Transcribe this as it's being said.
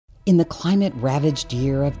In the climate-ravaged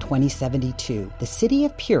year of 2072, the city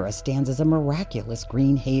of Pura stands as a miraculous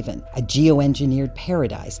green haven, a geoengineered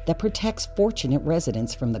paradise that protects fortunate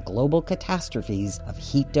residents from the global catastrophes of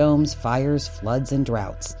heat domes, fires, floods, and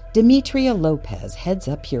droughts. Demetria Lopez heads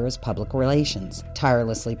up Pura's public relations,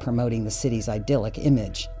 tirelessly promoting the city's idyllic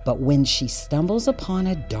image. But when she stumbles upon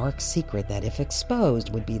a dark secret that, if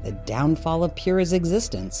exposed, would be the downfall of Pura's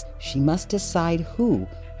existence, she must decide who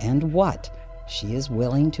and what she is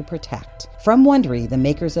willing to protect. From Wondery, the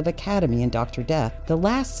makers of Academy and Dr. Death, The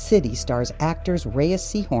Last City stars actors Reyes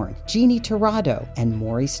Sehorn, Jeannie Torrado, and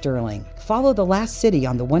Maury Sterling. Follow The Last City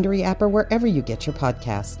on the Wondery app or wherever you get your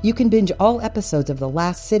podcasts. You can binge all episodes of The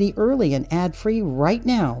Last City early and ad-free right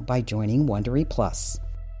now by joining Wondery Plus.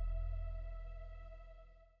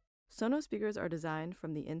 Sonos speakers are designed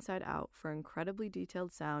from the inside out for incredibly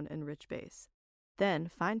detailed sound and rich bass, then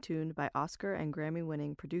fine-tuned by Oscar and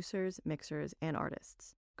Grammy-winning producers, mixers, and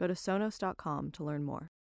artists. Go to Sonos.com to learn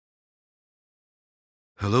more.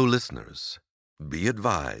 Hello, listeners. Be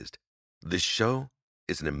advised, this show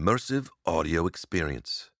is an immersive audio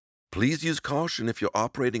experience. Please use caution if you're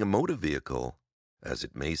operating a motor vehicle, as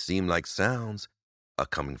it may seem like sounds are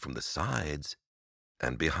coming from the sides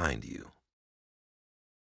and behind you.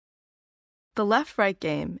 The Left-Right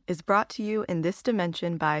Game is brought to you in this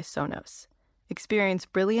dimension by Sonos. Experience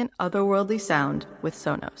brilliant otherworldly sound with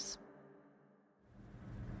Sonos.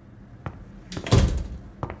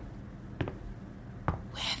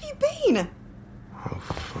 Where have you been? Oh,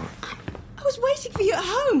 fuck. I was waiting for you at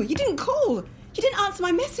home. You didn't call. You didn't answer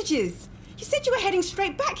my messages. You said you were heading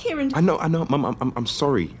straight back here and... I know, Mum, I'm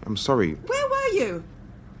sorry. I'm sorry. Where were you?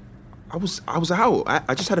 I was out.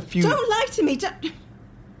 I just had a few... Don't lie to me. Don't...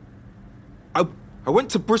 I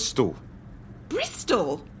went to Bristol.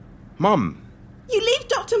 Bristol? Mum. You leave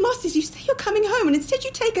Dr. Moss's, you say you're coming home, and instead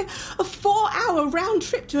you take a 4-hour round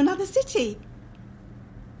trip to another city.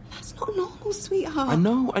 That's not normal, sweetheart. I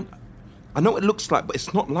know what it looks like, but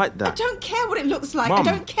it's not like that. I don't care what it looks like. Mum. I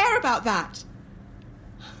don't care about that.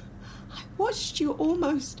 I watched you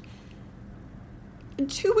almost.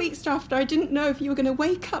 And 2 weeks after, I didn't know if you were going to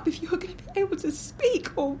wake up, if you were going to be able to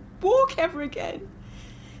speak or walk ever again.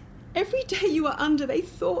 Every day you were under, they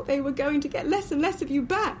thought they were going to get less and less of you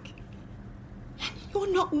back. And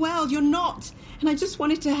you're not well, you're not. And I just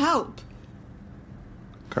wanted to help.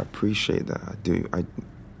 I appreciate that, I do.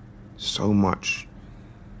 So much.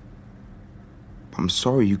 I'm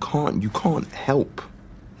sorry, you can't help.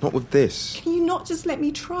 Not with this. Can you not just let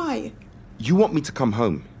me try? You want me to come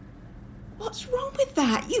home? What's wrong with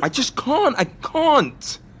that? I just can't. I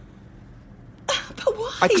can't. But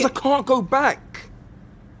why? Because I can't go back.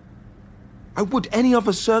 I would any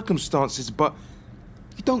other circumstances, but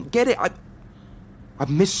you don't get it. I've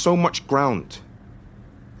missed so much ground.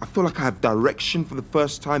 I feel like I have direction for the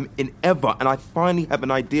first time in ever, and I finally have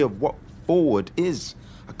an idea of what forward is.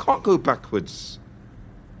 I can't go backwards.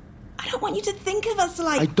 I don't want you to think of us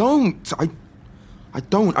like... I don't.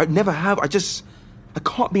 I never have. I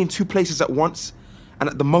can't be in two places at once, and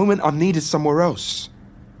at the moment I'm needed somewhere else.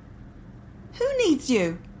 Who needs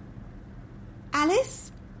you? Alice?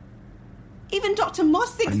 Even Dr.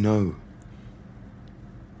 Moss thinks... I know.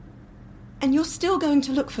 And you're still going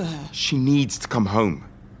to look for her? She needs to come home.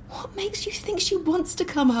 What makes you think she wants to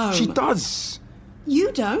come home? She does.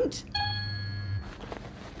 You don't?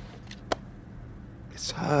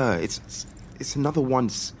 It's her. It's another one.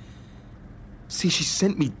 See, she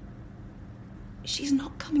sent me... She's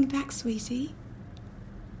not coming back, sweetie.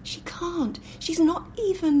 She can't. She's not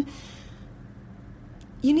even...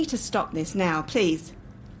 You need to stop this now, please.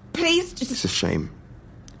 Please, just... It's a shame.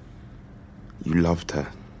 You loved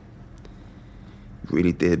her. You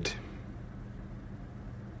really did.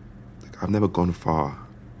 I've never gone far.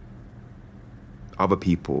 Other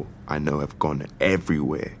people I know have gone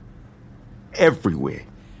everywhere. Everywhere.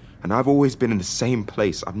 And I've always been in the same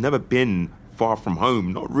place. I've never been far from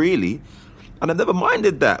home. Not really. And I've never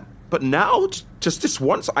minded that. But now, just this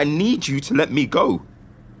once, I need you to let me go.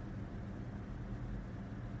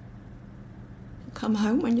 Come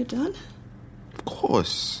home when you're done? Of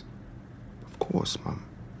course. Of course, Mum.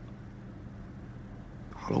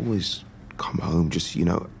 I'll always come home, just,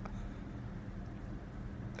 a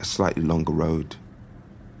slightly longer road.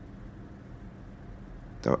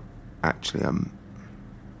 Though, actually, I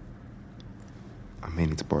may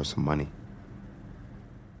need to borrow some money.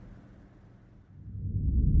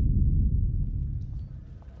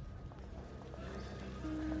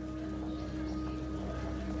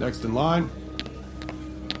 Next in line.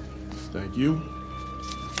 Thank you.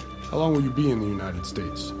 How long will you be in the United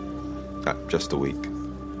States? Just a week.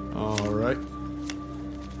 All right.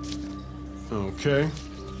 Okay.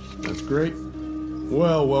 That's great.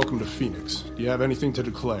 Well, welcome to Phoenix. Do you have anything to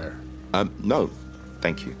declare? No,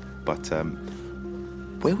 thank you. But,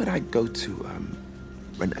 where would I go to,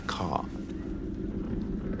 rent a car?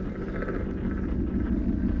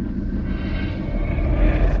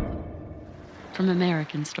 From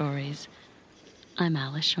American Stories, I'm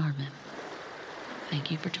Alice Sharman.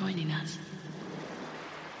 Thank you for joining us.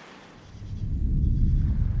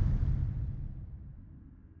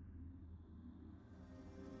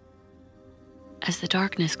 As the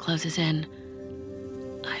darkness closes in,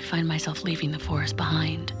 I find myself leaving the forest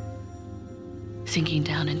behind, sinking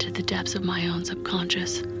down into the depths of my own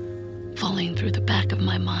subconscious, falling through the back of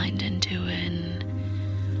my mind into an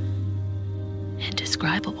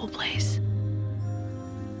indescribable place.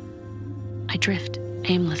 I drift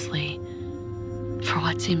aimlessly for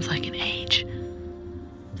what seems like an age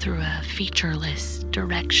through a featureless,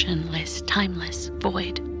 directionless, timeless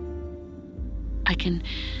void. I can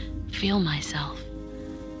feel myself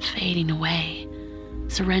fading away,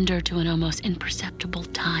 surrender to an almost imperceptible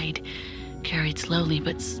tide carried slowly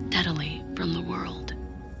but steadily from the world.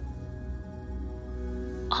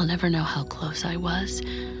 I'll never know how close I was,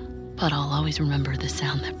 but I'll always remember the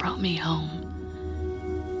sound that brought me home.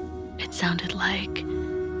 It sounded like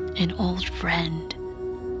an old friend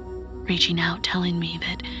reaching out, telling me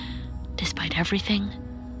that despite everything,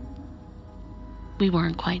 we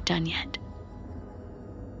weren't quite done yet.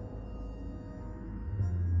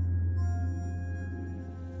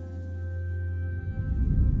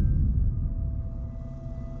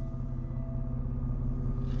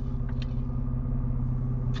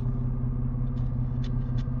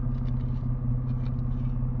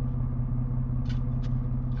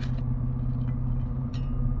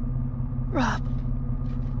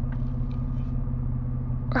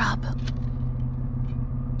 Rob.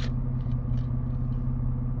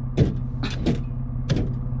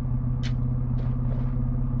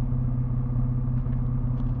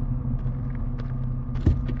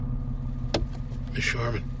 Miss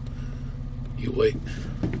Sharman, you wait.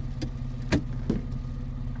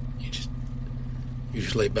 You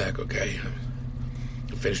just lay back, okay?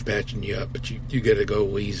 I finished patching you up, but you gotta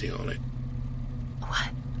go easy on it.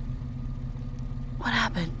 What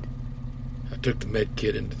happened? I took the med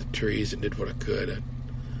kit into the trees and did what I could.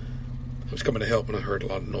 I was coming to help when I heard a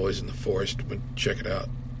lot of noise in the forest. Went to check it out.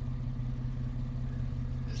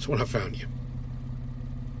 That's when I found you.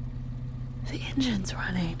 The engine's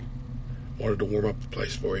running. Wanted to warm up the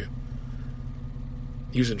place for you.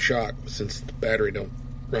 Using shock, but since the battery don't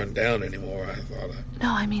run down anymore, I thought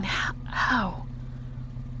No, I mean, how?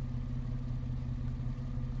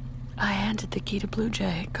 I handed the key to Blue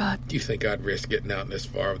Jay. God. Do you think I'd risk getting out this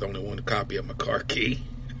far with only one copy of my car key?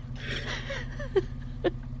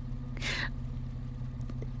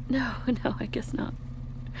 No, I guess not.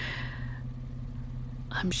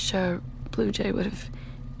 I'm sure Blue Jay would have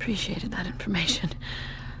appreciated that information.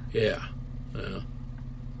 Yeah, well,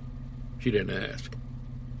 she didn't ask.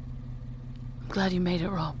 I'm glad you made it,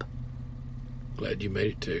 Rob. Glad you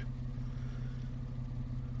made it, too.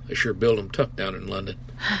 They sure build them tough down in London.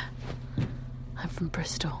 I'm from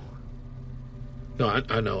Bristol. No,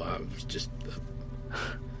 I know. I was just...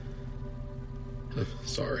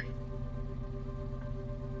 sorry.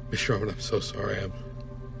 Miss Sharman, I'm so sorry.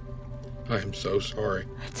 I am so sorry.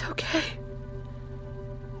 It's okay.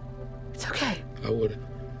 It's okay. I would...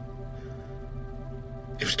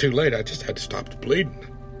 It was too late. I just had to stop the bleeding.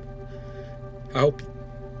 I hope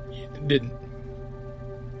you didn't...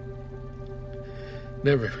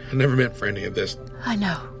 I never meant for any of this. I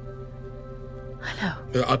know.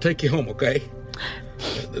 I'll take you home, okay?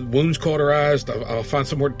 The wound's cauterized. I'll find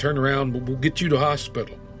somewhere to turn around. We'll get you to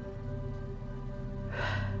hospital.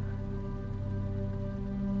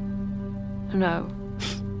 No.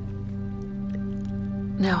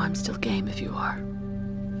 No, I'm still game if you are.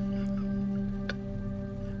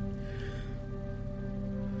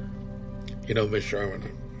 You know, Miss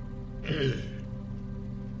Sharman,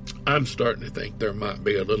 I'm starting to think there might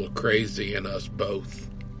be a little crazy in us both.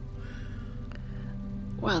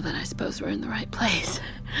 Well, then I suppose we're in the right place.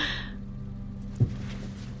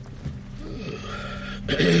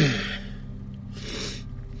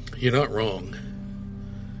 You're not wrong.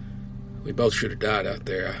 We both should have died out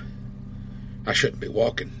there. I shouldn't be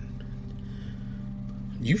walking.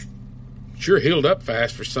 You sure healed up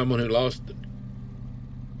fast for someone who lost it.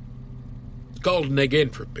 It's called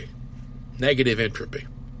negentropy. Negative entropy.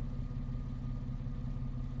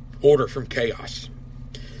 Order from chaos.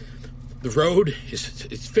 The road is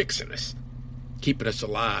fixing us. Keeping us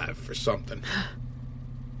alive for something.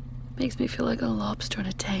 Makes me feel like a lobster in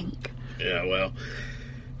a tank. Yeah, well,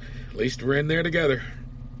 at least we're in there together.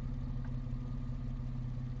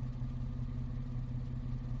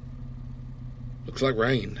 Looks like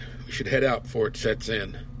rain. We should head out before it sets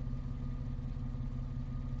in.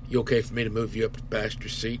 You okay for me to move you up to the passenger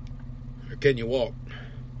seat? Or can you walk?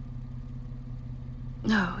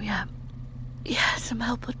 No, yeah. Yeah, some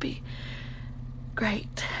help would be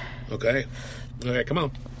great. Okay. All right, come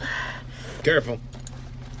on. Careful.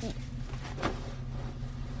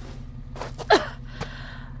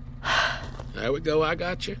 There we go. I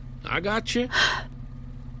got you.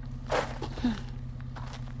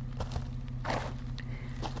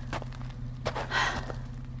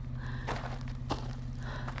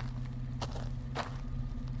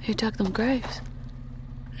 Who dug them graves?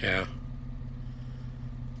 Yeah.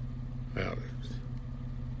 Well,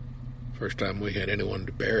 first time we had anyone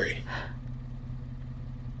to bury.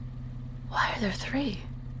 Why are there 3?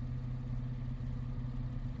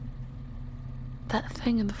 That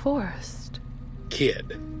thing in the forest.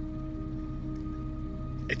 Kid.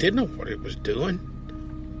 It didn't know what it was doing.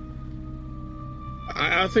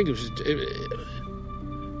 I think it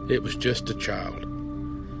was just a child.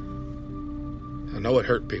 I know it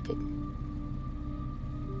hurt people.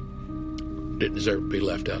 Didn't deserve to be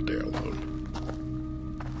left out there alone.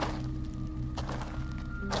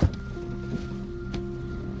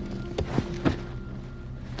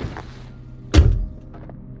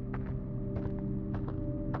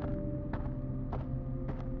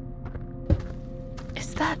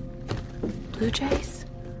 Is that Blue Jays?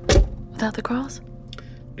 Without the cross?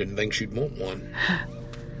 Didn't think she'd want one.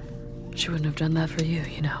 She wouldn't have done that for you,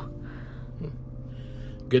 you know.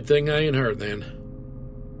 Good thing I ain't her then.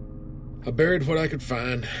 I buried what I could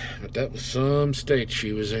find, but that was some state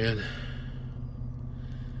she was in.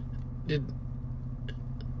 Did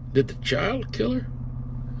the child kill her?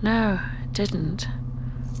 No, it didn't.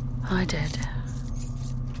 I did.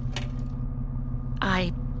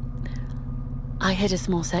 I hid a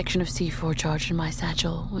small section of C4 charge in my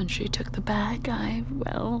satchel when she took the bag.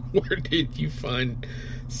 Where did you find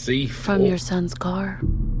C4? From your son's car.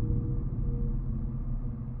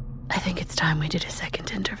 I think it's time we did a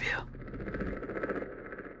second interview.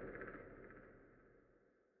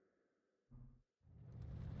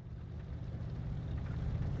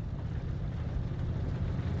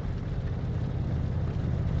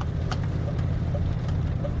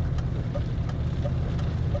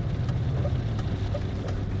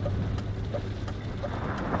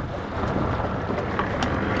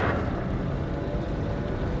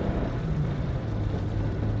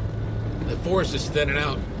 The forest is thinning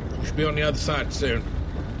out. We should be on the other side soon.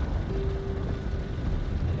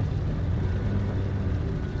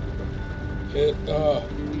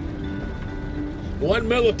 One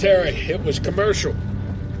military. It was commercial.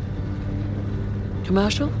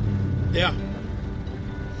 Commercial? Yeah.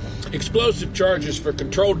 Explosive charges for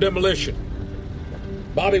controlled demolition.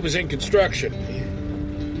 Bobby was in construction.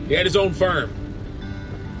 He had his own firm.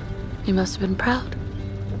 You must have been proud.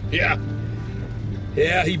 Yeah,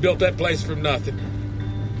 he built that place from nothing.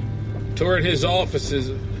 Touring his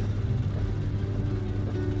offices.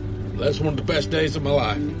 That's one of the best days of my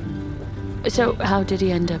life. So, how did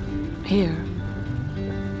he end up here?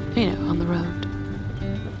 You know, on the road.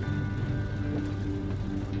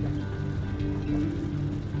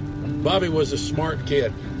 Bobby was a smart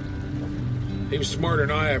kid. He was smarter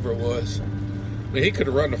than I ever was. I mean, he could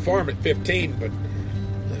have run the farm at 15, but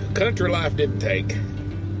country life didn't take.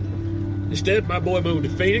 Instead, my boy moved to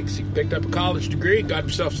Phoenix. He picked up a college degree and got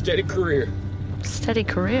himself a steady career. Steady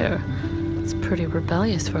career? It's pretty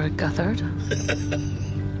rebellious for a Guthard.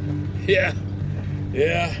 Yeah.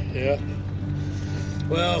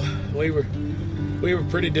 Well, we were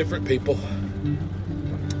pretty different people.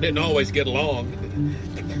 Didn't always get along.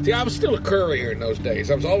 See, I was still a courier in those days.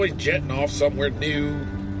 I was always jetting off somewhere new.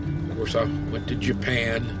 Of course, I went to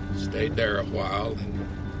Japan, stayed there a while.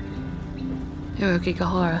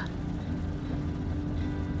 Yokigahara.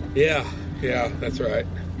 Yeah, that's right.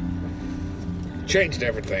 Changed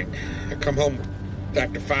everything. I come home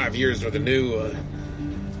after 5 years with a new,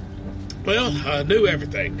 I knew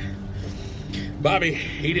everything. Bobby,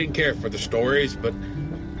 he didn't care for the stories, but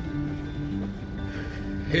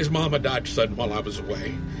his mama died sudden while I was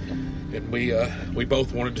away. And we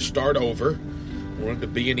both wanted to start over, wanted to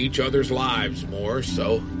be in each other's lives more,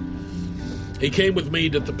 so he came with me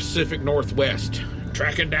to the Pacific Northwest,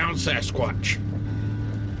 tracking down Sasquatch.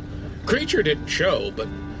 Creature didn't show, but,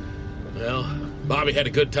 well, Bobby had a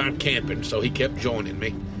good time camping, so he kept joining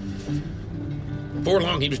me. Before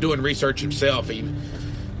long, he was doing research himself. He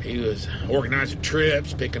was organizing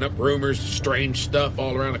trips, picking up rumors, strange stuff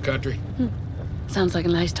all around the country. Sounds like a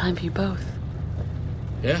nice time for you both.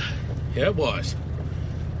 Yeah, it was.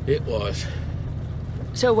 It was.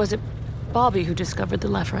 So was it Bobby who discovered the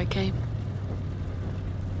left-right game?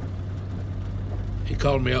 He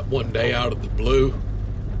called me up one day out of the blue.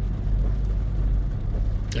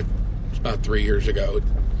 It was about 3 years ago.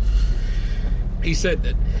 He said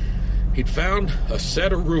that he'd found a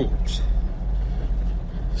set of rules.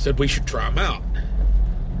 Said we should try them out.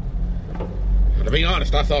 And to be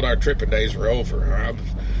honest, I thought our tripping days were over. I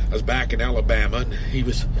was back in Alabama, and he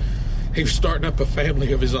was starting up a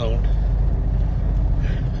family of his own.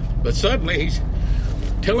 But suddenly he's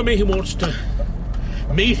telling me he wants to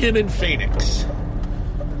meet him in Phoenix.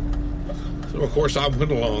 So of course I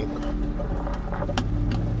went along.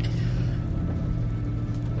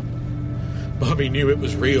 Bobby knew it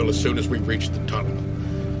was real as soon as we reached the tunnel.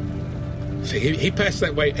 See, he passed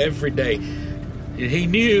that way every day, and he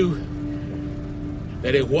knew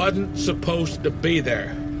that it wasn't supposed to be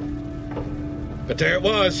there. But there it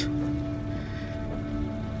was.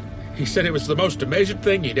 He said it was the most amazing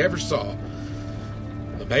thing he'd ever saw.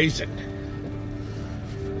 Amazing.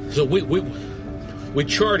 So we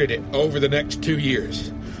charted it over the next 2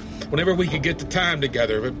 years, whenever we could get the time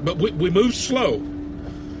together. But we moved slow.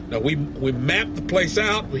 Now, we mapped the place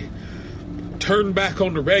out. We turned back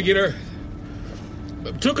on the regular.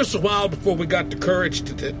 It took us a while before we got the courage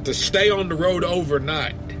to stay on the road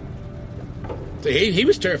overnight. He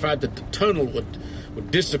was terrified that the tunnel would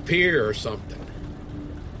disappear or something.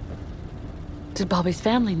 Did Bobby's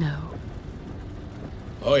family know?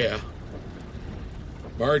 Oh, yeah.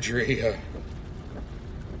 Marjorie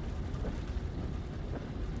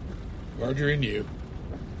knew.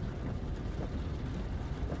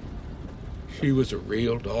 She was a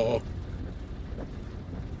real doll.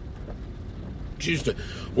 She used to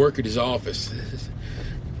work at his office.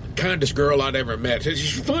 The kindest girl I'd ever met.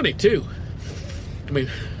 She's funny, too. I mean,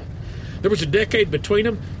 there was a decade between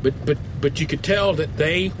them, but you could tell that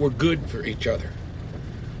they were good for each other.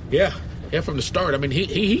 Yeah, from the start. I mean,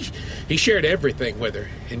 he shared everything with her,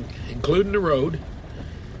 including the road.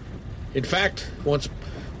 In fact, once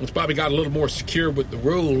Bobby got a little more secure with the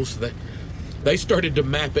rules, they started to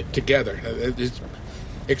map it together,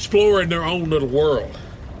 exploring their own little world.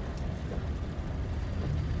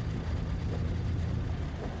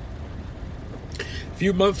 A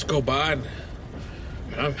few months go by, and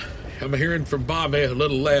I'm hearing from Bobby a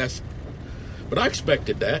little less, but I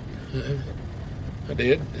expected that. I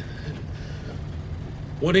did.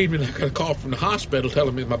 One evening, I got a call from the hospital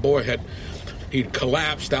telling me my boy he'd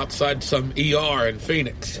collapsed outside some ER in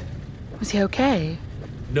Phoenix. Was he okay?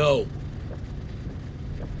 No.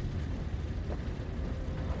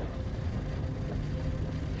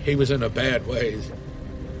 He was in a bad way. His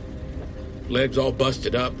legs all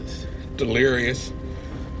busted up, delirious,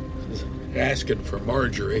 asking for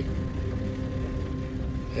Marjorie.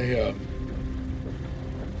 They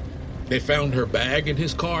found her bag in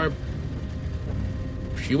his car.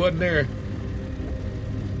 She wasn't there.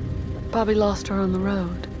 Bobby lost her on the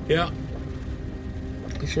road. Yeah,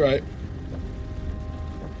 that's right.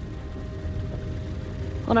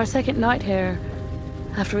 On our second night here,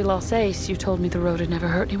 after we lost Ace, you told me the road had never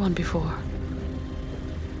hurt anyone before.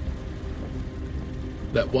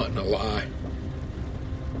 That wasn't a lie.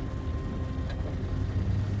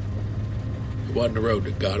 It wasn't the road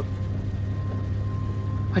that got him.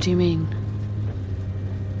 What do you mean?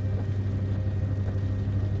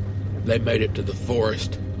 They made it to the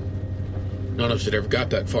forest. None of us had ever got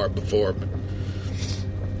that far before, but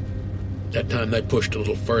that time they pushed a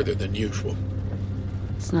little further than usual.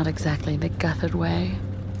 It's not exactly the Guthard way.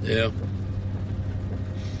 Yeah.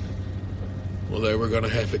 Well, they were going to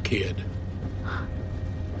have a kid.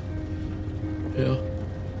 Yeah.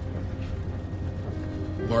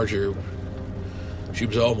 Marjorie, she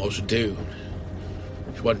was almost due.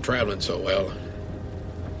 She wasn't traveling so well.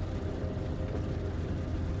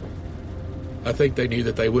 I think they knew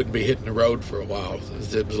that they wouldn't be hitting the road for a while.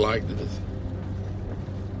 It was like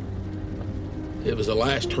it was the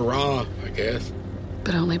last hurrah, I guess.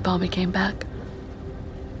 But only Bobby came back.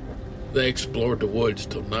 They explored the woods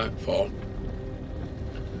till nightfall.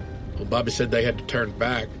 Well, Bobby said they had to turn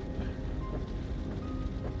back.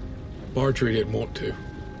 Marjorie didn't want to.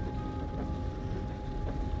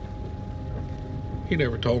 He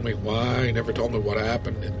never told me why. He never told me what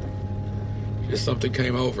happened. Just something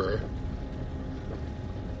came over her.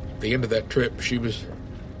 At the end of that trip, she was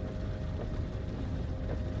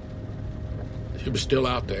still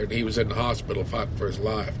out there, and he was in the hospital fighting for his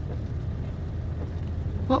life.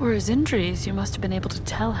 What were his injuries? You must have been able to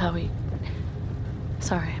tell how he...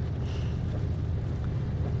 Sorry.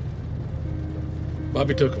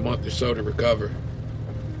 Bobby took a month or so to recover.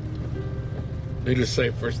 Needless to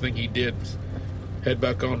say, first thing he did was head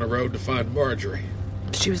back on the road to find Marjorie.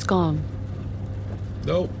 She was gone.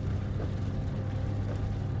 Nope.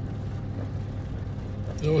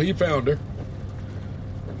 Oh, he found her.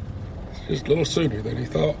 Just a little sooner than he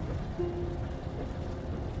thought.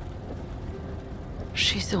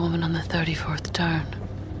 She's the woman on the 34th turn.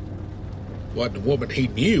 Wasn't a woman he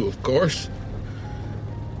knew, of course.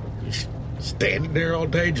 He's standing there all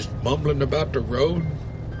day just mumbling about the road.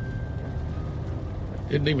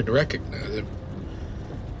 Didn't even recognize him.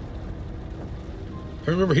 I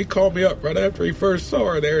remember he called me up right after he first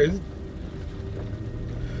saw her there.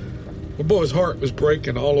 The boy's heart was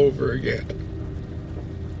breaking all over again.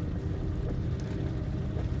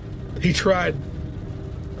 He tried,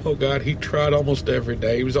 oh God, he tried almost every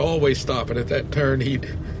day. He was always stopping at that turn. He'd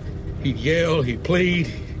yell, he'd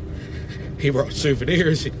plead. He brought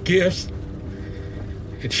souvenirs and gifts.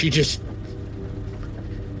 And she just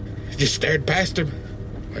stared past him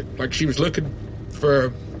like she was looking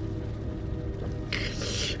for...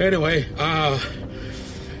 Anyway, I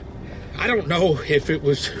don't know if it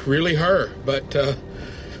was really her, but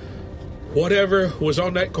whatever was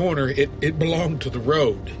on that corner, it belonged to the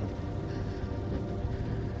road.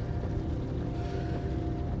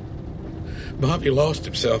 Bobby lost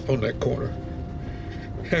himself on that corner.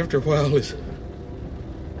 After a while, his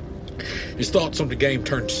thoughts on the game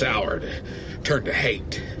turned sour, turned to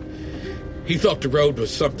hate. He thought the road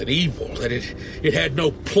was something evil, that it had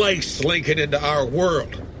no place linking into our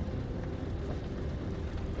world.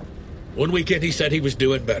 One weekend he said he was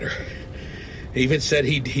doing better. He even said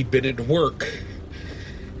he'd been into work.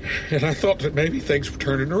 And I thought that maybe things were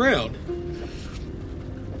turning around.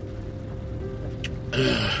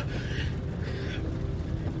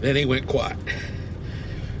 Then he went quiet.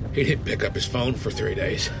 He didn't pick up his phone for 3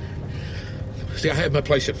 days. See, I had my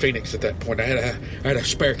place at Phoenix at that point. I had a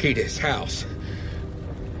spare key to his house.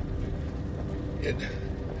 And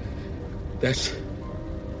that's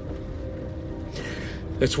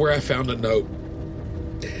where I found a note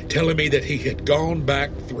telling me that he had gone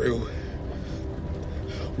back through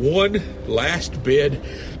one last bid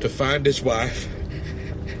to find his wife.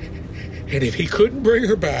 And if he couldn't bring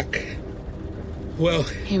her back, well...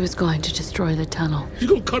 He was going to destroy the tunnel. He's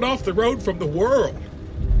going to cut off the road from the world.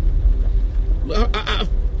 I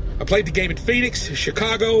played the game in Phoenix,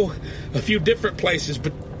 Chicago, a few different places,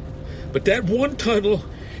 but that one tunnel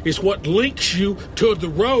is what links you to the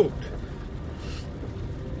road.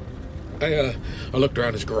 I looked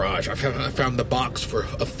around his garage. I found the box for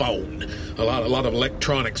a phone, a lot of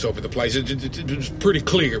electronics over the place. It was pretty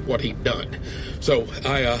clear what he'd done. So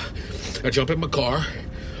I jumped in my car.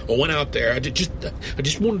 I went out there. I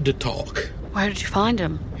just wanted to talk. Where did you find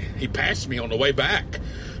him? He passed me on the way back,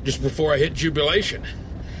 just before I hit Jubilation.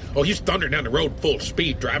 Oh, he's thundering down the road full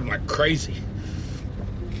speed, driving like crazy.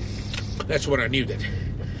 That's when I knew that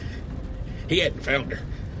he hadn't found her.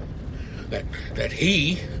 That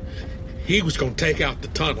he was going to take out the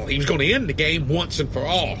tunnel. He was going to end the game once and for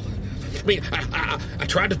all. I mean, I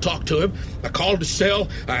tried to talk to him. I called his cell.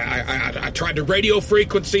 I tried the radio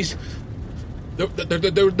frequencies.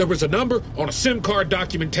 There was a number on a SIM card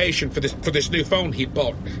documentation for this new phone he'd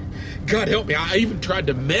bought. God help me, I even tried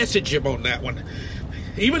to message him on that one.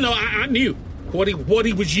 Even though I knew what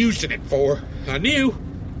he was using it for. I knew.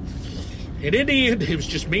 And in the end, it was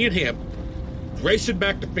just me and him racing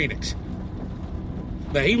back to Phoenix.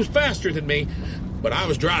 Now, he was faster than me, but I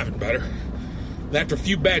was driving better. After a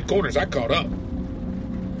few bad corners, I caught up.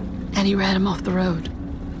 And he ran him off the road.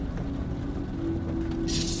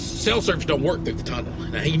 Cell service don't work through the tunnel.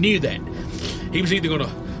 Now, he knew that. He was either going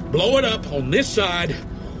to blow it up on this side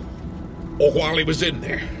or while he was in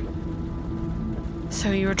there.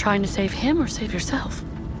 So you were trying to save him or save yourself?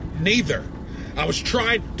 Neither. I was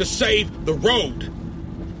trying to save the road.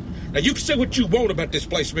 Now, you can say what you want about this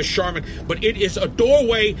place, Miss Sharman, but it is a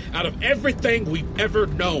doorway out of everything we've ever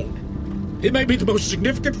known. It may be the most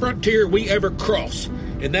significant frontier we ever cross,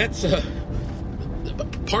 and that's,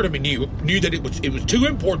 part of me knew that it was too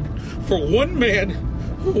important for one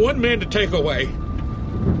man to take away.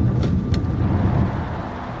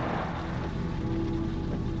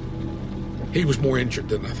 He was more injured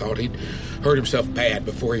than I thought. He'd hurt himself bad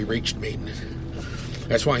before he reached me.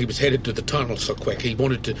 That's why he was headed to the tunnel so quick. He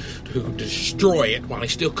wanted to destroy it while he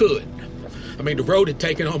still could. I mean, the road had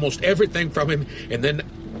taken almost everything from him, and then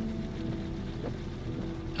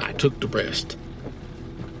I took the rest.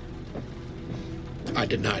 I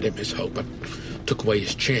denied him his hope. I took away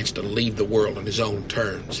his chance to leave the world on his own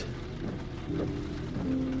terms.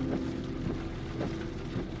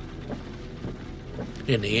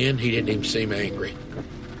 In the end, he didn't even seem angry.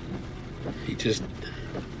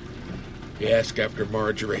 He asked after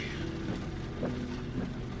Marjorie.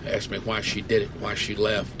 Asked me why she did it, why she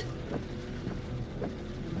left.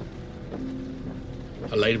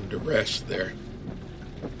 I laid him to rest there.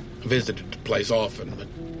 I visited the place often, but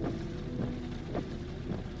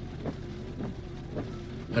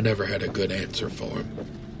I never had a good answer for him.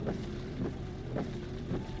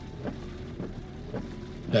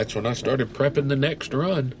 That's when I started prepping the next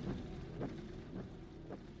run.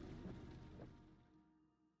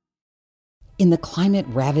 In the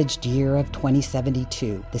climate-ravaged year of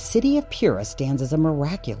 2072, the city of Pura stands as a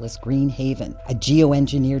miraculous green haven, a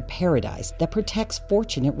geoengineered paradise that protects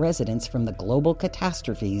fortunate residents from the global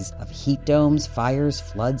catastrophes of heat domes, fires,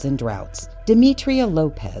 floods, and droughts. Demetria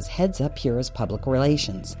Lopez heads up Pura's public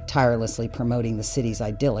relations, tirelessly promoting the city's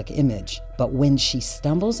idyllic image. But when she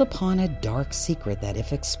stumbles upon a dark secret that,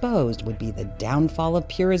 if exposed, would be the downfall of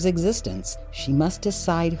Pura's existence, she must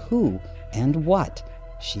decide who and what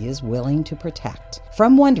she is willing to protect.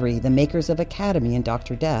 From Wondery, the makers of Academy and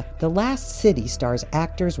Dr. Death, The Last City stars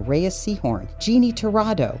actors Reyes Sehorn, Jeannie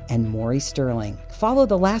Torrado, and Maury Sterling. Follow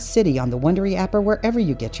The Last City on the Wondery app or wherever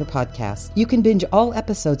you get your podcasts. You can binge all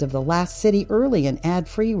episodes of The Last City early and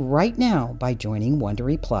ad-free right now by joining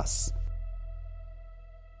Wondery Plus.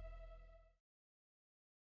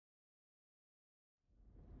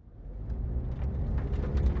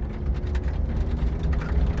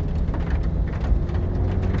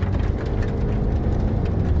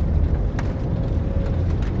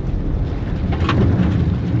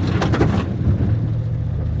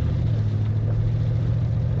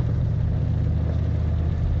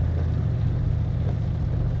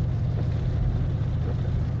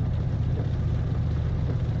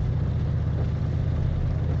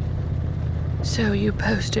 So you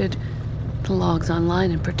posted the logs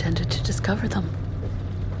online and pretended to discover them.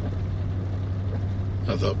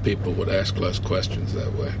 I thought people would ask less questions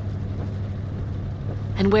that way.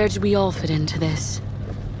 And where did we all fit into this?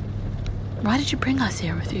 Why did you bring us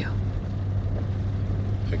here with you?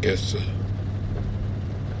 I guess,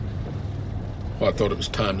 I thought it was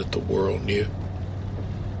time that the world knew.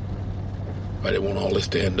 I didn't want all this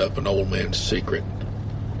to end up an old man's secret.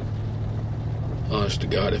 Honest to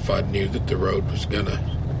God, if I knew that the road was gonna...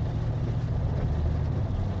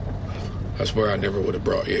 I swear I never would have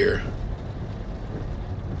brought you here.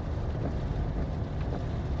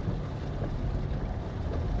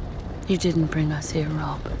 You didn't bring us here,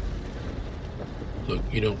 Rob. Look,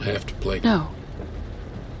 you don't have to play... No.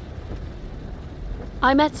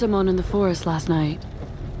 I met someone in the forest last night.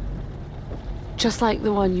 Just like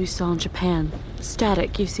the one you saw in Japan.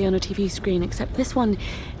 Static you see on a TV screen, except this one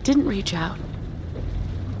didn't reach out.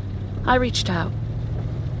 I reached out,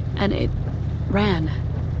 and it ran.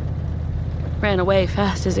 Ran away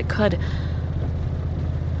fast as it could.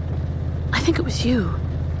 I think it was you,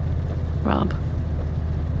 Rob.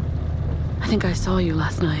 I think I saw you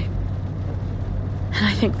last night. And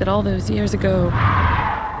I think that all those years ago...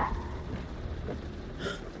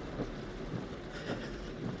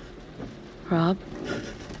 Rob?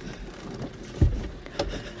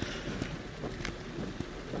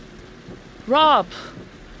 Rob!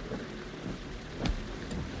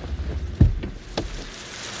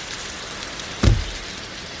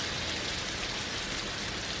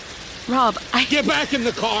 Rob, Get back in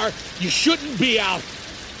the car! You shouldn't be out!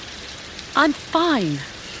 I'm fine.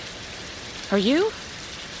 Are you?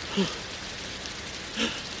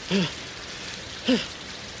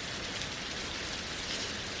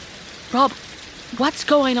 Rob, what's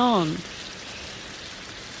going on?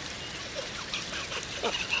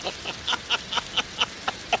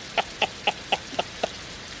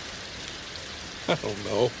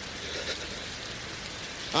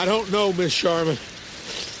 I don't know, Miss Sharman.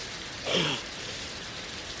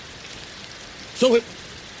 So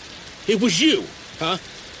it was you, huh?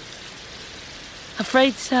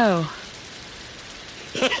 Afraid so.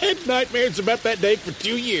 I had nightmares about that day for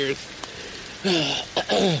 2 years.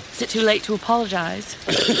 Is it too late to apologize?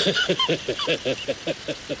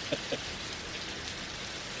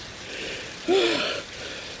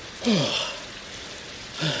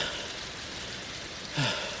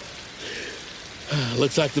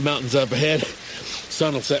 Looks like the mountain's up ahead.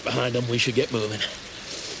 Sun will set behind them. We should get moving.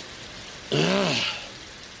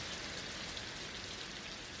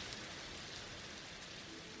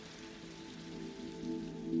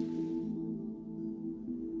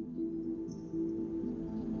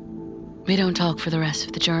 We don't talk for the rest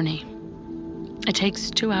of the journey. It takes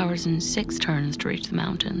 2 hours and 6 turns to reach the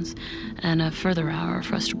mountains, and a further hour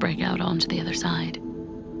for us to break out onto the other side.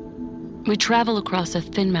 We travel across a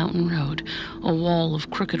thin mountain road, a wall of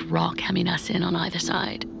crooked rock hemming us in on either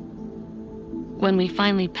side. When we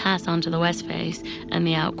finally pass onto the west face and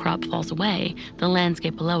the outcrop falls away, the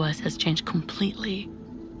landscape below us has changed completely.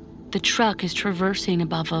 The truck is traversing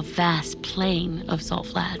above a vast plain of salt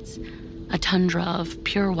flats, a tundra of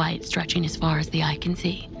pure white stretching as far as the eye can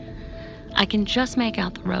see. I can just make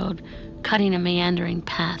out the road, cutting a meandering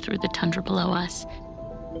path through the tundra below us.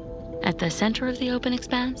 At the center of the open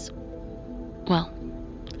expanse, well,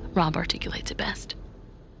 Rob articulates it best.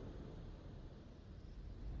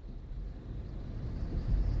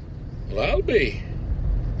 Well, I'll be.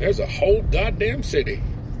 There's a whole goddamn city.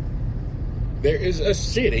 There is a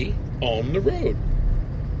city on the road.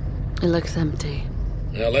 It looks empty.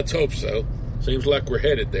 Well, let's hope so. Seems like we're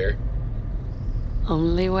headed there.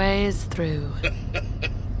 Only way is through.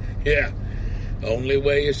 Yeah, only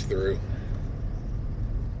way is through.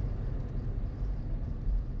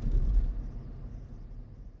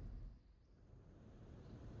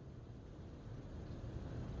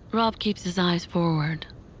 Rob keeps his eyes forward.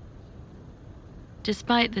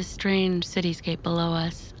 Despite the strange cityscape below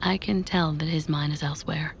us, I can tell that his mind is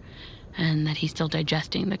elsewhere, and that he's still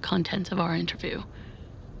digesting the contents of our interview.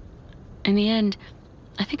 In the end,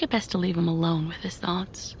 I think it best to leave him alone with his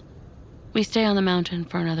thoughts. We stay on the mountain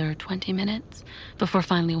for another 20 minutes before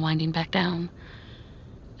finally winding back down.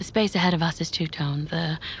 The space ahead of us is two-tone,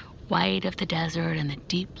 the white of the desert and the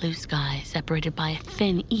deep blue sky separated by a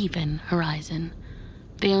thin, even horizon.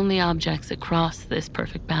 The only objects that cross this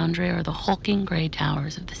perfect boundary are the hulking gray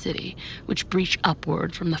towers of the city, which breach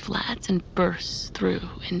upward from the flats and burst through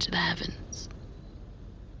into the heavens.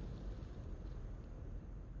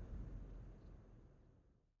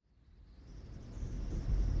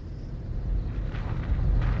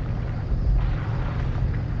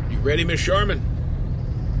 You ready, Miss Sharman?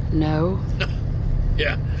 No.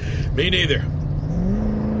 Yeah, me neither.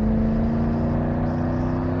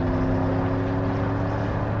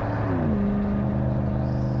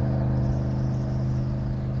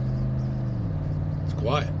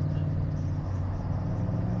 Quiet.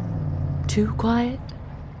 Too quiet?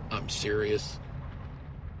 I'm serious.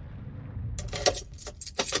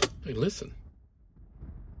 Hey, listen.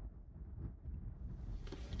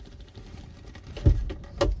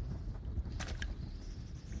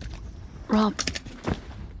 Rob.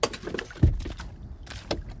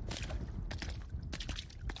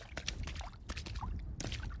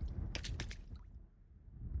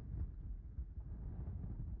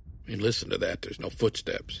 I mean, listen to that. There's no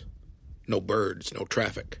footsteps, no birds, no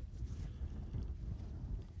traffic.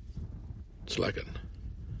 It's like an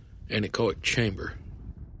anechoic chamber.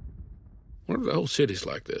 What if the whole city's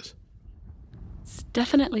like this? It's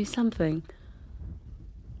definitely something.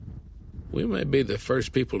 We may be the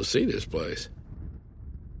first people to see this place.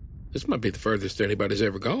 This might be the furthest anybody's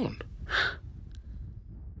ever gone.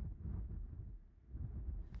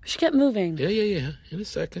 We should get moving. Yeah. In a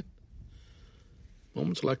second.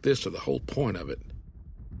 Moments like this are the whole point of it.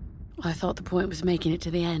 I thought the point was making it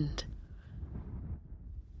to the end.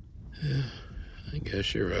 Yeah, I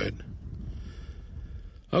guess you're right.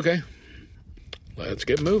 Okay, let's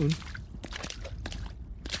get moving.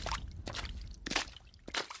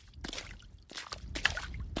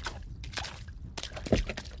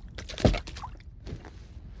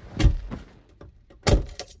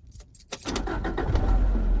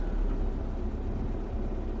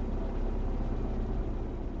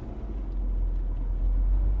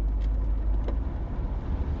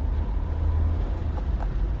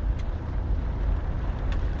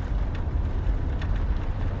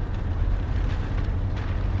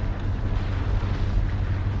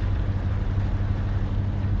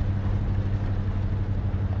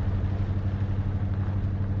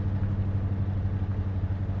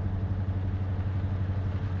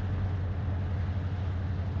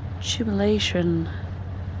 Jubilation,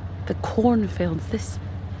 the cornfields, this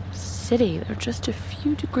city, they're just a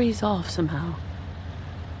few degrees off somehow.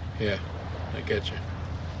 Yeah, I get you.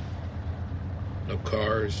 No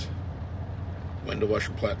cars. Window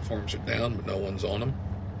washer platforms are down, but no one's on them.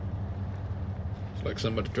 It's like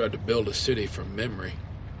somebody tried to build a city from memory.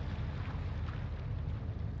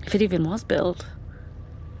 If it even was built.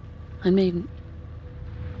 I mean,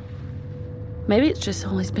 maybe it's just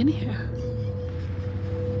always been here.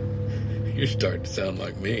 You're starting to sound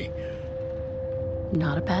like me.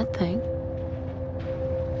 Not a bad thing.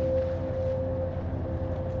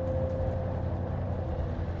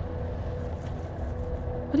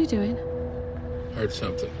 What are you doing? Heard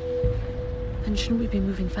something. Then shouldn't we be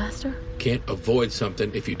moving faster? Can't avoid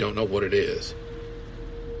something if you don't know what it is.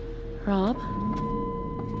 Rob?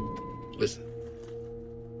 Listen.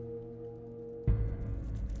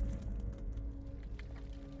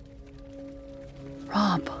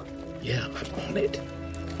 Rob. Yeah, I'm on it.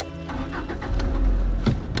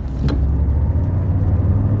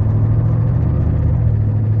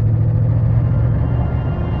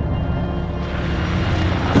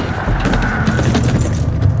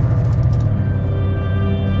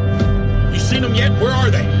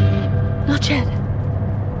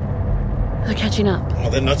 They're catching up. Oh,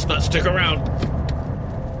 then let's not stick around.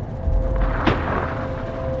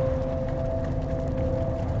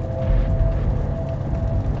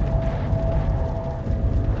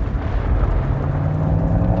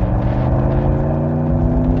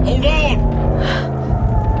 Hold on!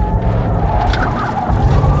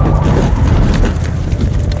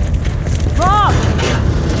 Rob!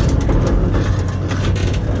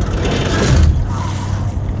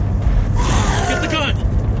 Get the gun!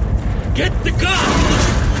 Get the gun!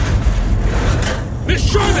 Miss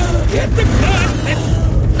Sherman, get the gun!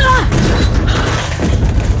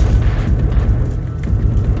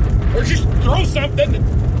 Or just throw something.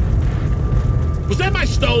 Was that my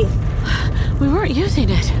stove? We weren't using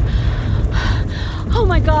it. Oh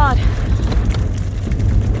my God.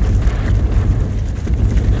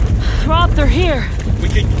 Rob, they're here. We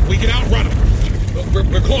can outrun them.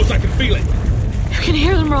 We're close, I can feel it. You can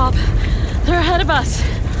hear them, Rob. They're ahead of us.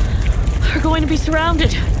 We're going to be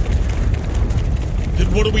surrounded.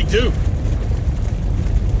 Then what do we do?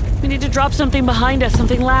 We need to drop something behind us,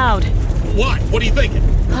 something loud. What? What are you thinking?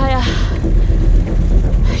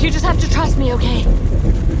 You just have to trust me, okay?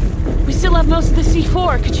 We still have most of the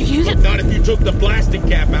C4. Could you use it? Not if you took the plastic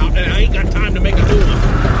cap out, and I ain't got time to make a new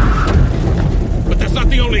one. But that's not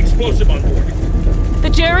the only explosive on board. The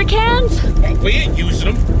jerry cans? Well, we ain't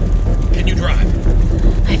using them. Can you drive?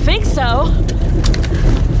 I think so.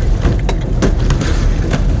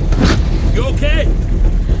 You okay?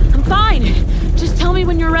 I'm fine. Just tell me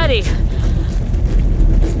when you're ready.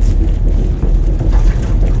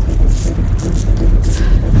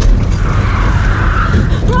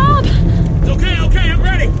 Rob! Okay, I'm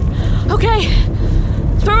ready. Okay.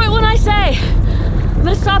 Throw it when I say. I'm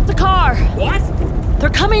gonna stop the car. What? They're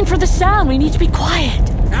coming for the sound. We need to be quiet.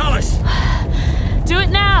 Alice! Do it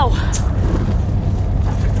now.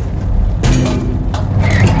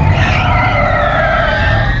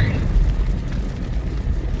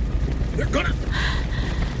 They're gonna...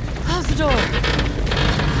 Close the door.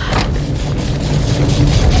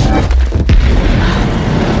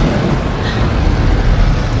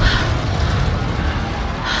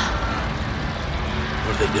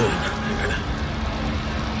 What are they doing? They're gonna...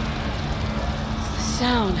 It's the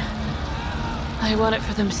sound. They want it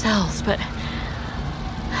for themselves, but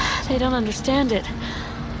they don't understand it.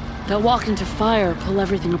 They'll walk into fire, pull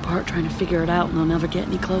everything apart trying to figure it out, and they'll never get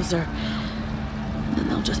any closer. And then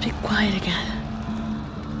they'll just be quiet again.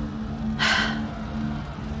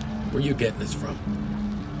 Where are you getting this from?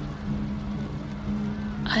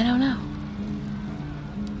 I don't know.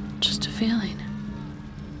 Just a feeling.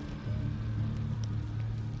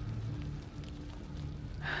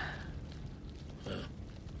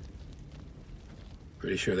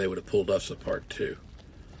 Pretty sure they would have pulled us apart, too.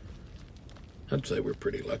 I'd say we're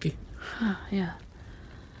pretty lucky. Huh, yeah.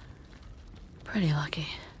 Pretty lucky.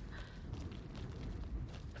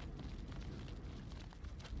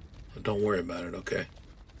 But don't worry about it, okay?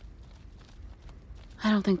 I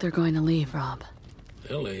don't think they're going to leave, Rob.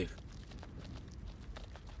 They'll leave.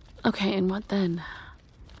 Okay, and what then?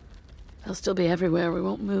 They'll still be everywhere. We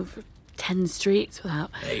won't move for 10 streets without...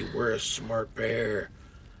 Hey, we're a smart pair.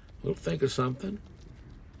 We'll think of something.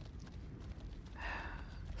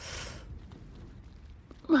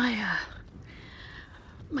 My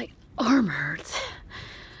arm hurts.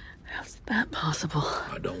 How's that possible?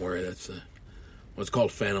 Oh, don't worry, that's what's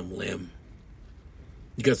called phantom limb.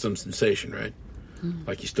 You got some sensation, right?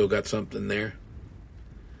 Like you still got something there?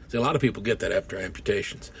 See, a lot of people get that after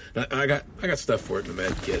amputations. Now, I got stuff for it in the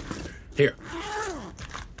med kit. Here.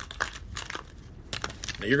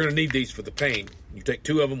 Now, you're gonna need these for the pain. You take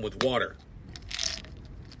 2 of them with water.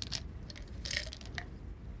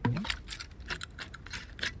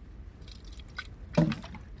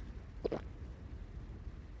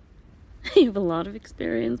 You have a lot of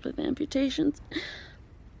experience with amputations.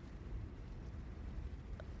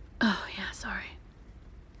 Oh, yeah, sorry.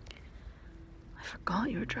 I forgot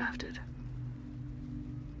you were drafted.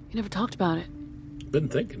 You never talked about it. Been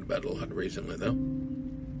thinking about it a lot recently, though.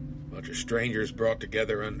 Bunch of strangers brought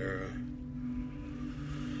together under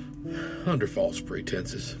false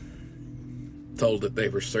pretenses. Told that they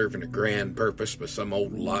were serving a grand purpose by some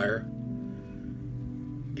old liar.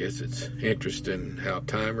 Guess it's interesting how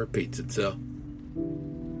time repeats itself.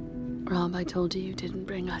 Rob, I told you didn't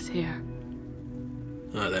bring us here.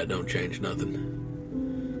 That don't change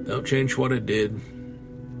nothing. Don't change what it did.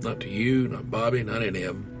 Not to you, not Bobby, not any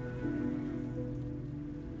of them.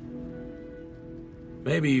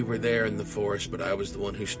 Maybe you were there in the forest, but I was the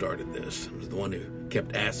one who started this. I was the one who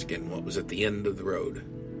kept asking what was at the end of the road.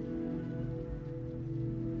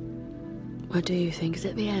 What do you think is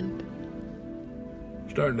at the end?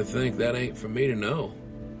 starting to think that ain't for me to know.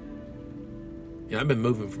 I've been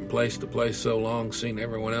moving from place to place so long, seen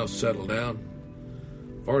everyone else settle down.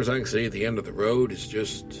 As far as I can see, at the end of the road is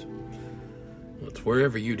just... well, it's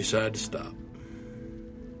wherever you decide to stop.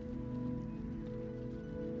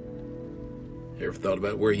 You ever thought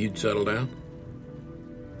about where you'd settle down?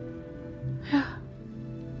 Yeah.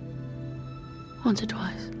 Once or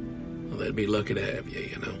twice. Well, they'd be lucky to have you,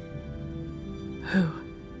 you know. Who?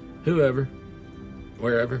 Whoever.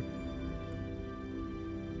 Wherever.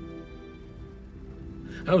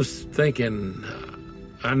 I was thinking,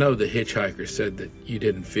 I know the hitchhiker said that you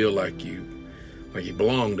didn't feel like you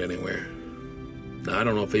belonged anywhere. Now, I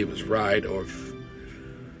don't know if he was right or if...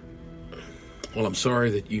 well, I'm sorry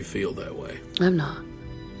that you feel that way. I'm not.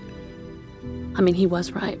 I mean, he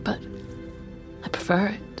was right, but I prefer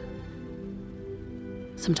it.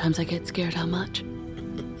 Sometimes I get scared how much.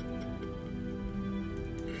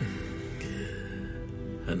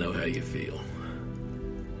 I know how you feel.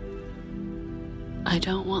 I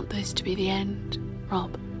don't want this to be the end,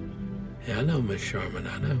 Rob. Yeah, I know, Miss Sharman,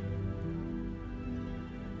 I know.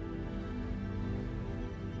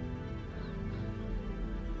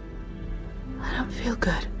 I don't feel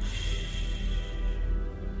good.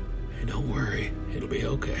 Hey, don't worry. It'll be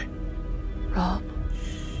okay. Rob,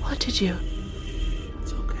 what did you...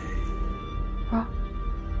 It's okay. Rob?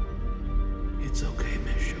 It's okay,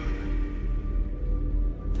 Miss Sharman.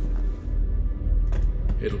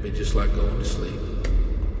 It'll be just like going to sleep.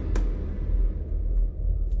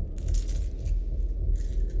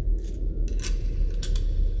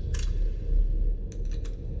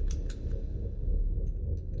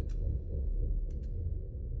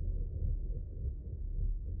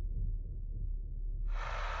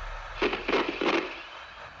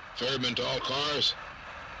 Fairman to all cars.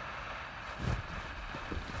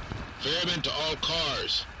 Fairman to all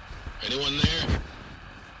cars. Anyone there?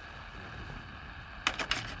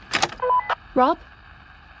 Rob?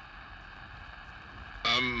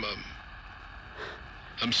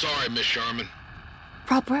 I'm sorry, Miss Sharman.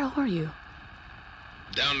 Rob, where are you?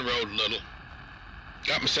 Down the road a little.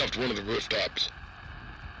 Got myself to one of the rooftops.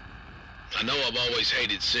 I know I've always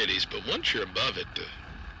hated cities, but once you're above it,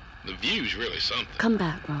 the view's really something. Come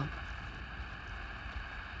back, Rob.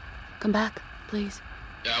 Come back, please.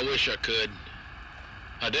 Yeah, I wish I could.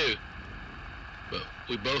 I do. But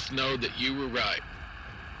we both know that you were right.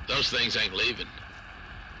 Those things ain't leaving.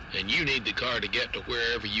 And you need the car to get to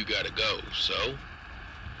wherever you gotta go, so...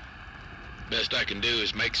 best I can do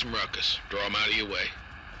is make some ruckus, draw them out of your way.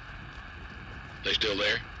 They still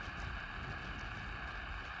there?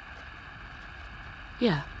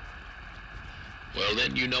 Yeah. Well,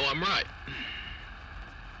 then you know I'm right.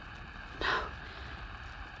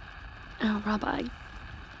 No, Rob, I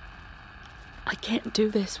can't do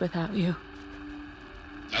this without you.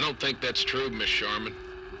 I don't think that's true, Miss Sharman.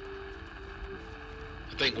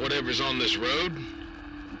 I think whatever's on this road,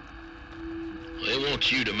 well, it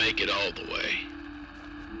wants you to make it all the way.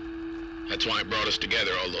 That's why it brought us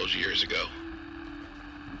together all those years ago.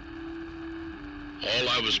 All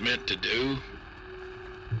I was meant to do,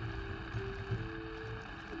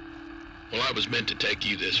 well, I was meant to take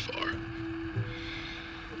you this far.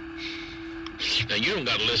 Now, you don't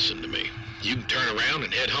gotta listen to me. You can turn around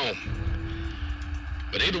and head home.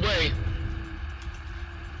 But either way,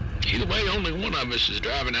 only one of us is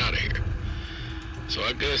driving out of here. So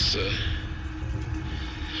I guess,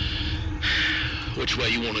 which way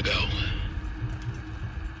you want to go?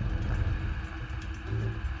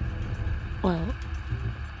 Well,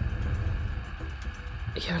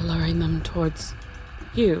 you're luring them towards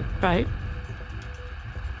you, right?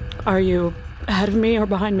 Are you ahead of me or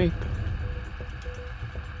behind me?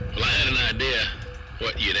 Well, I had an idea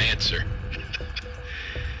what you'd answer.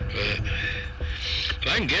 But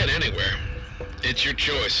I can get anywhere. It's your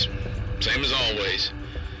choice. Same as always.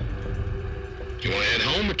 You want to head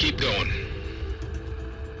home or keep going?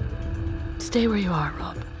 Stay where you are,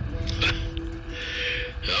 Rob.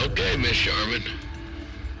 Okay, Miss Sharman.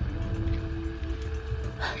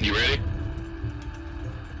 You ready?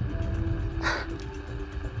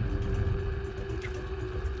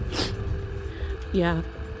 Yeah,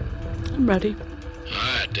 I'm ready. All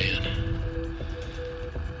right, then.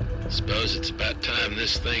 Suppose it's about time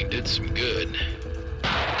this thing did some good.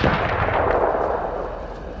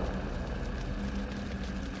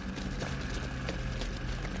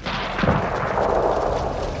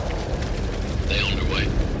 They on their way?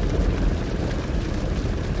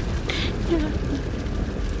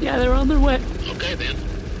 Yeah, they're on their way. Okay, then.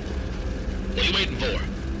 What are you waiting for?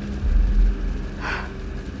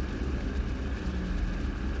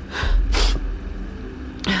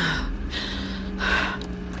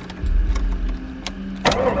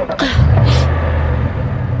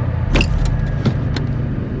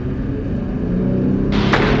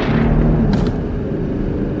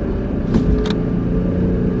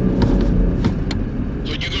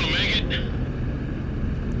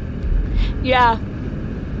 Yeah.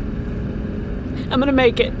 I'm gonna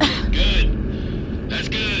make it. Good. That's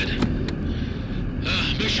good.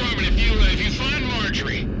 Miss Sharman, if you find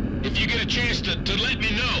Marjorie, if you get a chance to let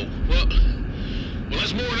me know, well,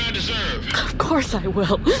 that's more than I deserve. Of course I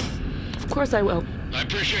will. Of course I will. I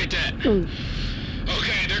appreciate that.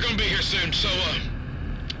 Okay, they're gonna be here soon, so,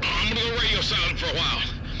 I'm gonna go radio silent for a while.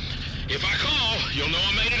 If I call, you'll know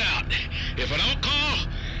I made it out. If I don't call,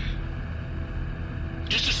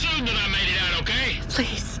 just assume that I made it out, okay?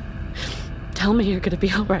 Please. Tell me you're gonna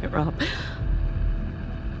be all right, Rob.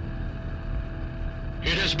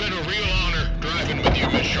 It has been a real honor driving with you,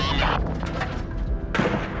 Miss Sharman.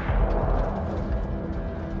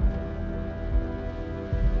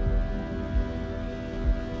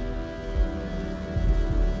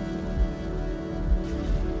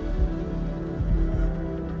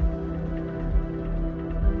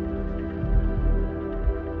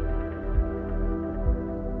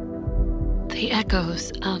 The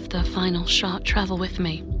echoes of the final shot travel with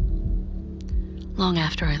me, long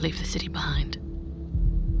after I leave the city behind.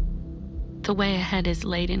 The way ahead is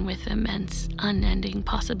laden with immense, unending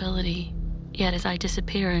possibility, yet as I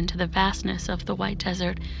disappear into the vastness of the White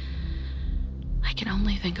Desert, I can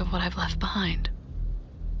only think of what I've left behind.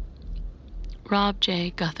 Rob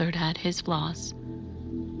J. Guthard had his flaws.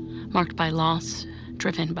 Marked by loss,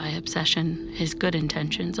 driven by obsession, his good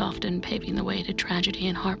intentions often paving the way to tragedy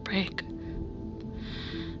and heartbreak.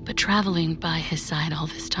 But traveling by his side all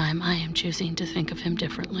this time, I am choosing to think of him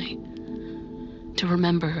differently. To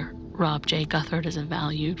remember Rob J. Guthard as a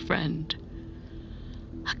valued friend,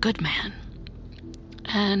 a good man,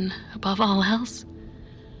 and above all else,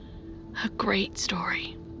 a great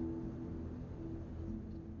story.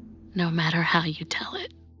 No matter how you tell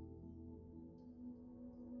it.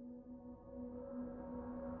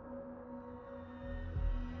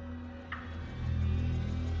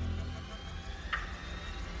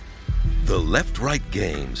 The Left-Right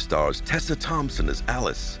Game stars Tessa Thompson as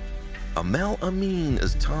Alice, Amel Amin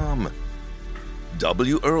as Tom,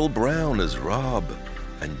 W. Earl Brown as Rob,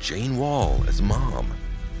 and Jane Wall as Mom,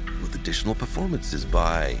 with additional performances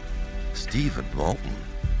by Stephen Malton.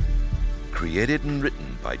 Created and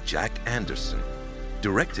written by Jack Anderson,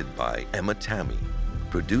 directed by Emma Tammy,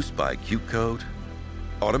 produced by Q Code,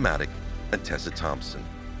 Automatic, and Tessa Thompson.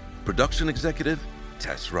 Production executive,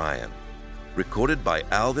 Tess Ryan. Recorded by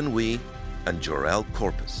Alvin Wee and Jorel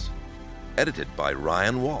Corpus. Edited by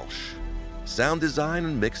Ryan Walsh. Sound design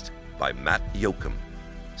and mixed by Matt Yoakum.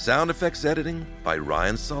 Sound effects editing by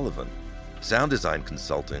Ryan Sullivan. Sound design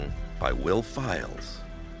consulting by Will Files.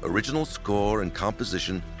 Original score and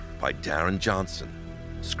composition by Darren Johnson.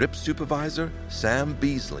 Script supervisor, Sam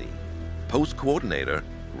Beasley. Post coordinator,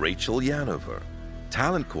 Rachel Yanover.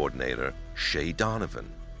 Talent coordinator, Shay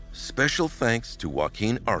Donovan. Special thanks to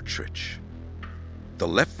Joaquin Artrich. The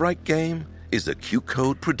Left-Right Game is a Q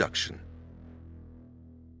Code production.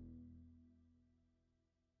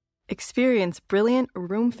 Experience brilliant,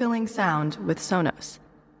 room-filling sound with Sonos.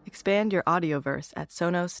 Expand your audioverse at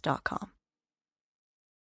Sonos.com.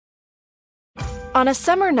 On a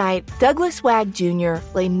summer night, Douglas Wag Jr.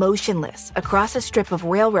 lay motionless across a strip of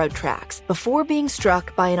railroad tracks before being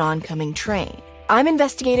struck by an oncoming train. I'm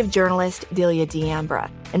investigative journalist Delia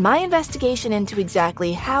D'Ambra, and my investigation into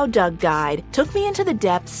exactly how Doug died took me into the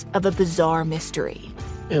depths of a bizarre mystery.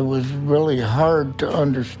 It was really hard to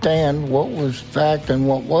understand what was fact and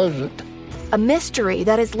what wasn't. A mystery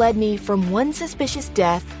that has led me from one suspicious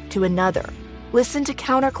death to another. Listen to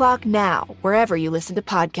Counterclock now, wherever you listen to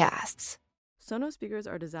podcasts. Sonos speakers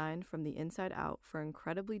are designed from the inside out for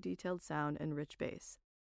incredibly detailed sound and rich bass.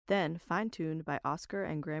 Then fine-tuned by Oscar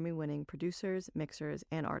and Grammy-winning producers, mixers,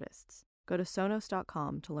 and artists. Go to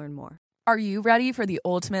Sonos.com to learn more. Are you ready for the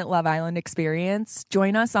ultimate Love Island experience?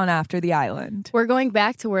 Join us on After the Island. We're going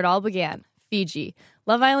back to where it all began, Fiji.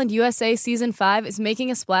 Love Island USA Season 5 is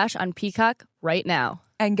making a splash on Peacock right now.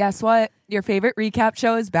 And guess what? Your favorite recap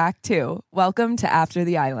show is back too. Welcome to After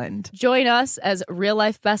the Island. Join us as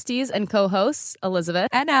real-life besties and co-hosts, Elizabeth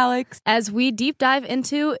and Alex, as we deep dive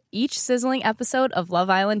into each sizzling episode of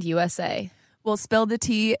Love Island USA. We'll spill the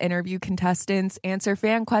tea, interview contestants, answer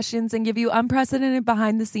fan questions, and give you unprecedented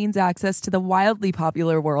behind-the-scenes access to the wildly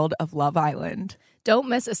popular world of Love Island. Don't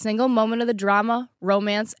miss a single moment of the drama,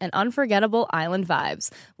 romance, and unforgettable island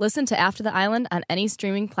vibes. Listen to After the Island on any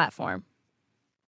streaming platform.